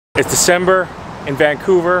It's December in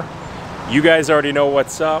Vancouver. You guys already know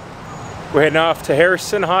what's up. We're heading off to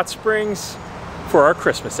Harrison Hot Springs for our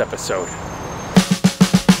Christmas episode.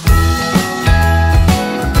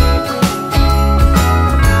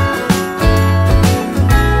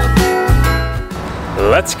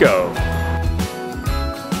 Let's go.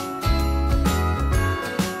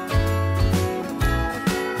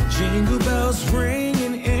 Jingle bells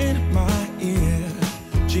ringing in my ear.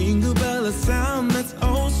 Jingle bell, a sound that's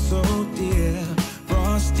oh so dear.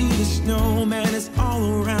 Frosty the snowman is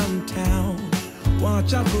all around town.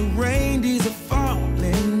 Watch out for reindeers are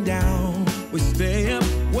falling down. We stay up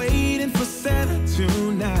waiting for Santa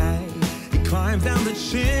tonight. He climbs down the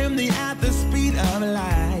chimney at the speed of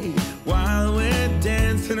light, while we're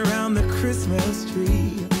dancing around the Christmas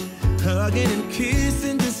tree, hugging and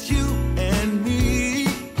kissing, just you and me.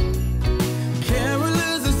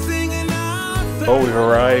 Carolers are singing out. Oh, we've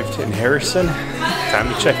arrived in Harrison.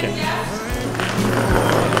 Time to check in.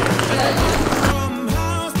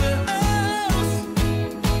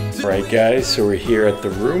 Alright guys, so we're here at the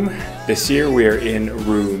room. This year we are in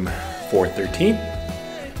room 413.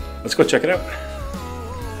 Let's go check it out.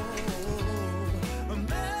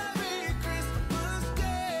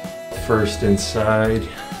 First inside,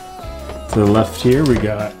 to the left here we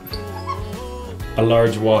got a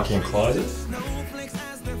large walk-in closet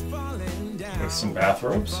with some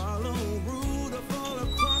bathrobes.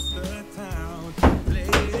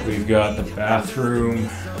 We've got the bathroom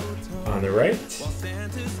on the right.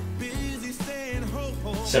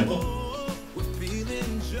 Simple.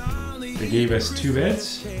 They gave us 2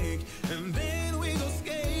 beds.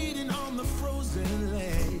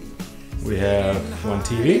 We have one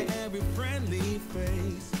TV.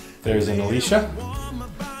 There's an Alicia.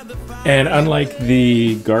 And unlike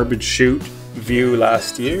the garbage chute view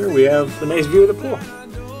last year, we have a nice view of the pool.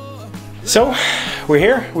 So, we're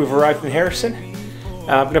here. We've arrived in Harrison.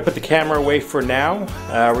 I'm gonna put the camera away for now.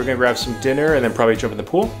 We're gonna grab some dinner and then probably jump in the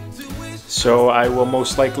pool. So I will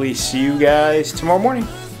most likely see you guys tomorrow morning.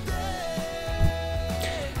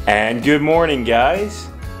 And good morning, guys.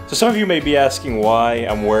 So some of you may be asking why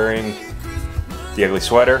I'm wearing the ugly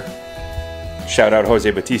sweater. Shout out Jose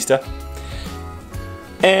Batista.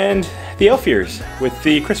 And the elf ears with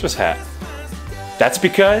the Christmas hat. That's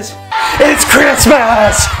because it's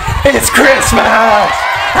Christmas! It's Christmas!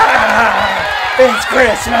 Ah, it's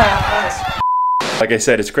Christmas! Like I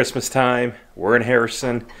said, it's Christmas time. We're in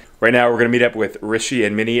Harrison. Right now we're gonna meet up with Rishi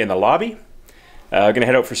and Minnie in the lobby. Gonna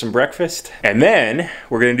head out for some breakfast. And then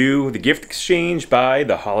we're gonna do the gift exchange by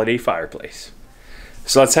the holiday fireplace.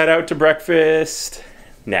 So let's head out to breakfast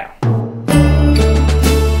now.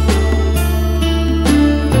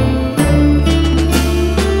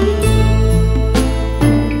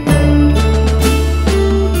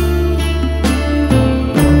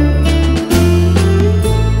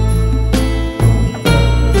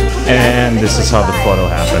 And this is how the photo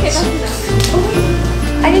happens.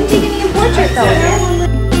 I didn't take any in portrait though.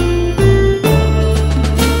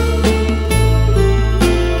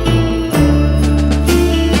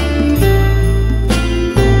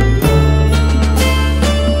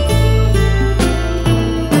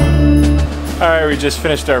 Alright, we just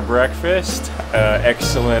finished our breakfast.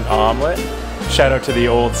 Excellent omelet. Shout out to the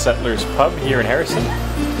Old Settlers Pub here in Harrison.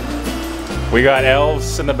 We got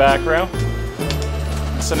elves in the background.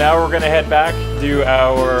 So now we're gonna head back, do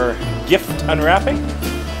our gift unwrapping.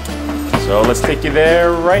 So let's take you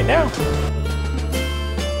there right now.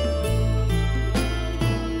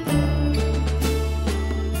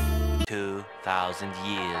 2,000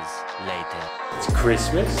 years later. It's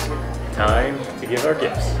Christmas, time to give our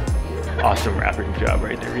gifts. Awesome wrapping job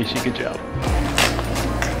right there, Rishi, good job.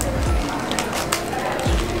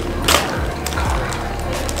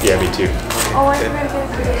 Yeah, me too. Oh, I remember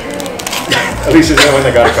this. At least it's the one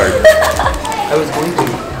that got a card. I was going to.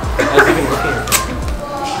 I was even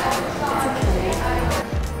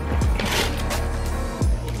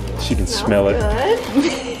looking. She can smell it.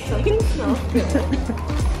 Something smells good.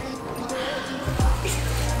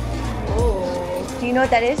 Oh. Do you know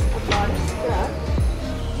what that is? A bottom scrub.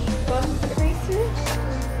 Bottom eraser.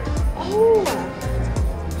 Oh.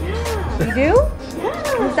 Yeah. You do? Yeah.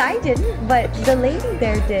 Because I didn't, but the lady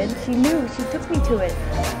there did. She knew. She took me to it.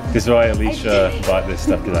 This is why Alicia bought this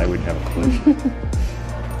stuff, because I wouldn't have a clue.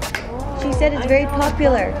 She said it's very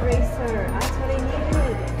popular. Eraser. That's what I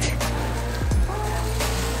needed.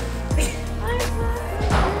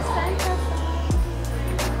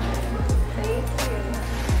 Thank you.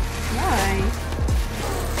 Nice.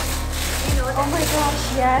 Oh my gosh,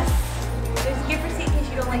 yes. There's a gift receipt in case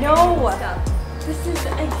you don't like No. stuff. This is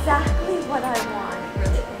exactly what I want.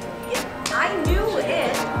 I knew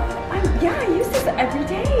it.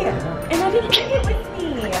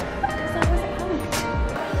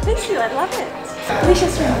 I love it.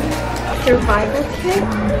 Delicious survival kit.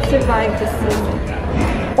 Survive the season.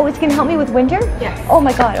 Oh, it's gonna help me with winter? Yes. Oh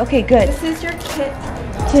my god, okay, good. This is your kit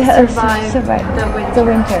To survive the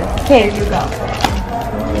winter. Okay. There you go.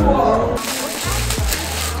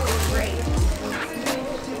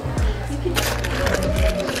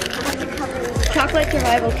 Chocolate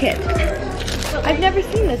survival kit. I've never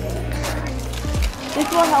seen this. This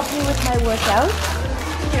will help me with my workout.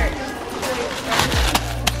 Here.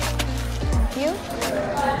 Thank you.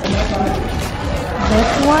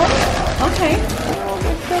 This one. Okay.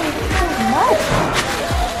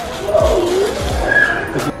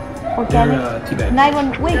 Organic. tea bag.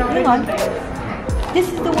 9-1. Wait, hang on. This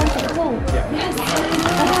is the one for cold. Yes.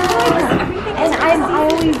 And I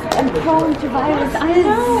always am prone to viruses. I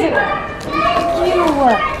know. Thank you.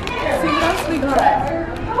 See what else we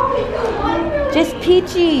got? Just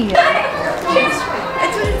peachy.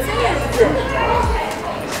 That's what it says.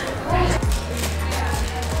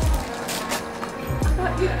 Oh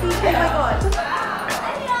my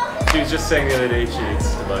god. She was just saying the other day she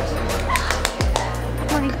eats Starbucks.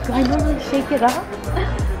 My God, I normally shake it up.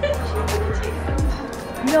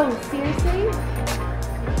 No, seriously?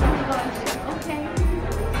 Okay.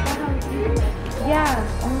 Yeah.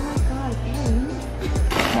 Oh my God.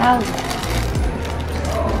 Now.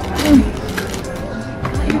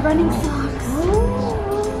 You're running socks.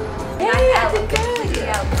 Hey, I did good.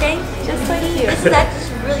 Thank you. Just like you. That's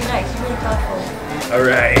really nice, really thoughtful. All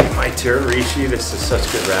right, my turn, Rishi. This is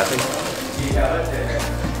such good wrapping.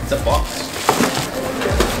 It's a box.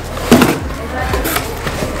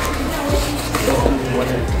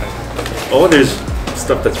 Oh, there's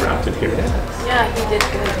stuff that's wrapped in here. Yeah, you did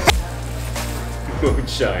good.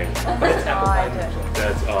 Moonshine.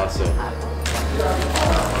 That's awesome.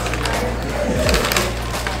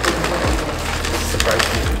 Surprise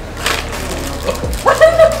me.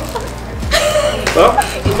 Well, Is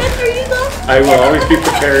that for you though? I will always be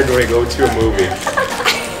prepared when I go to a movie.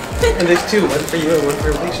 And there's two, one for you and one for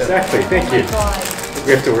Alicia. Exactly, thank you.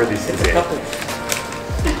 We have to wear these things in. Couple.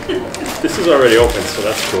 This is already open, so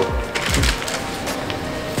that's cool.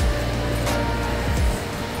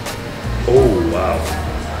 Oh, wow.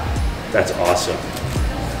 That's awesome.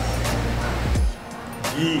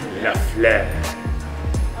 Vive la fleur.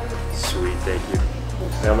 Sweet, thank you.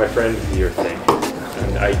 Now, my friend, your thing.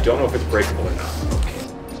 And I don't know if it's breakable or not.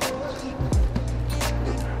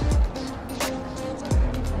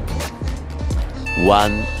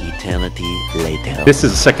 One eternity later. This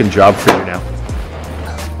is a second job for you now.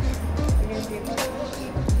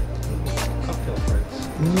 Cocktail friends.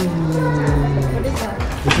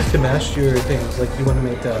 This is to mash your things, like you want to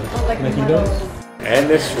make mojitos. And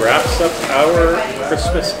this wraps up our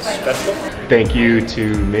Christmas special. Thank you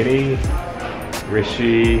to Minnie,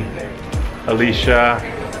 Rishi, Alicia,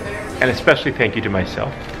 and especially thank you to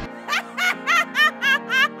myself.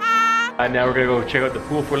 Now we're gonna go check out the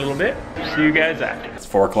pool for a little bit. See you guys after. It's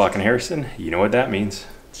 4 o'clock in Harrison. You know what that means.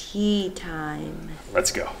 Tea time.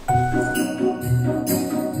 Let's go.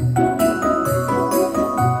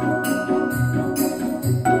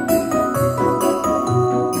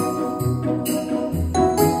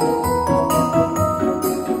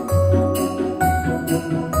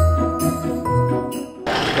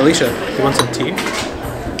 Alicia, you want some tea?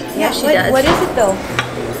 Yeah, she does. What is it though?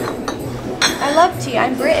 I love tea.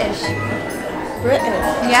 I'm British. British.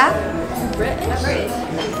 Yeah? British? British?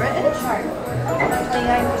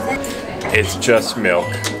 It's just milk.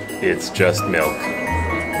 It's just milk.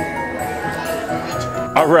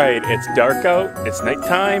 All right, it's dark out. It's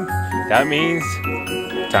nighttime. That means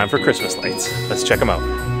time for Christmas lights. Let's check them out.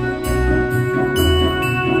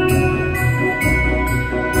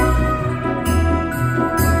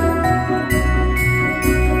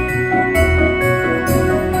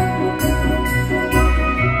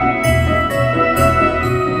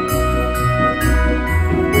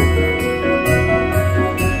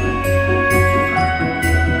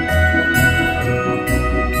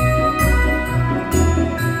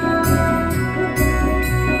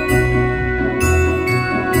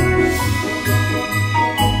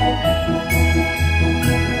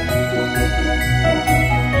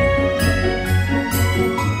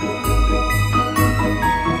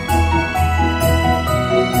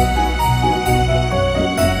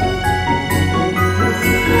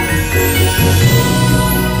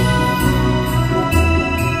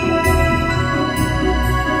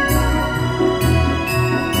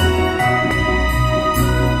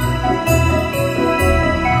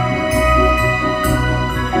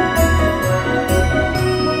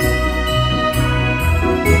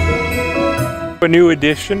 A new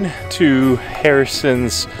addition to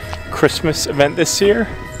Harrison's Christmas event this year.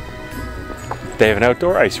 They have an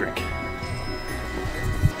outdoor ice rink.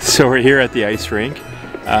 So we're here at the ice rink.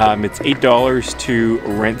 It's $8 to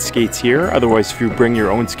rent skates here. Otherwise, if you bring your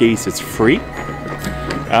own skates, it's free.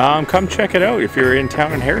 Come check it out if you're in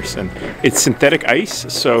town in Harrison. It's synthetic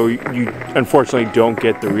ice, so you unfortunately don't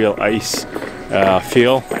get the real ice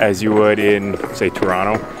feel as you would in, say,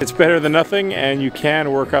 Toronto. It's better than nothing, and you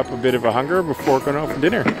can work up a bit of a hunger before going out for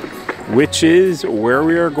dinner, which is where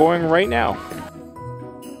we are going right now.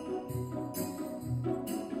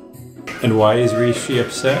 And why is Rishi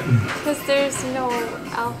upset? Because there's no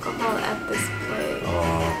alcohol at this place.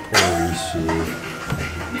 Oh, poor Rishi.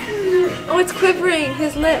 Oh, it's quivering,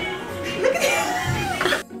 his lip. Look at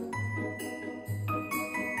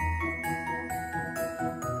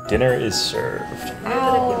it. Dinner is served.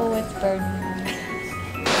 Oh, it's burning.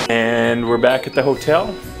 And we're back at the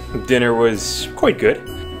hotel. Dinner was quite good.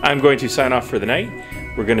 I'm going to sign off for the night.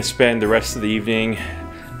 We're going to spend the rest of the evening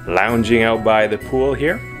lounging out by the pool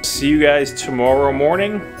here. See you guys tomorrow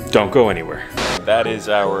morning. Don't go anywhere. That is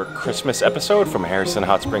our Christmas episode from Harrison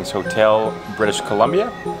Hot Springs Hotel, British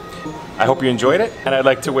Columbia. I hope you enjoyed it, and I'd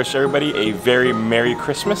like to wish everybody a very Merry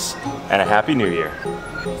Christmas and a Happy New Year.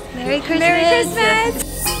 Merry Christmas! Merry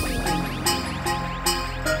Christmas!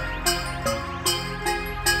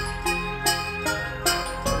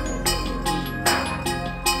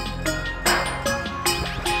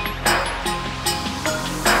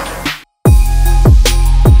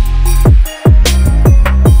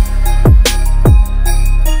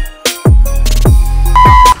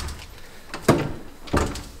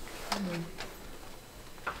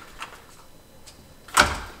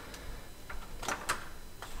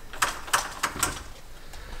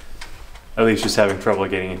 Alicia's having trouble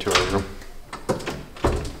getting into her room.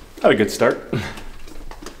 Not a good start.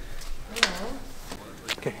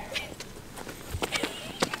 Okay.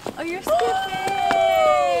 Oh, you're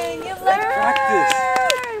skipping! You learned!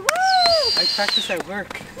 I practice at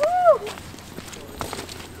work. Woo!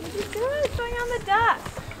 You did good, going on the duck.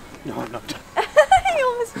 No, I'm not. You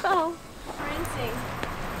almost fell. Rinsing.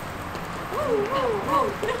 Whoa, whoa, whoa.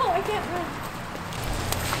 No, I can't run.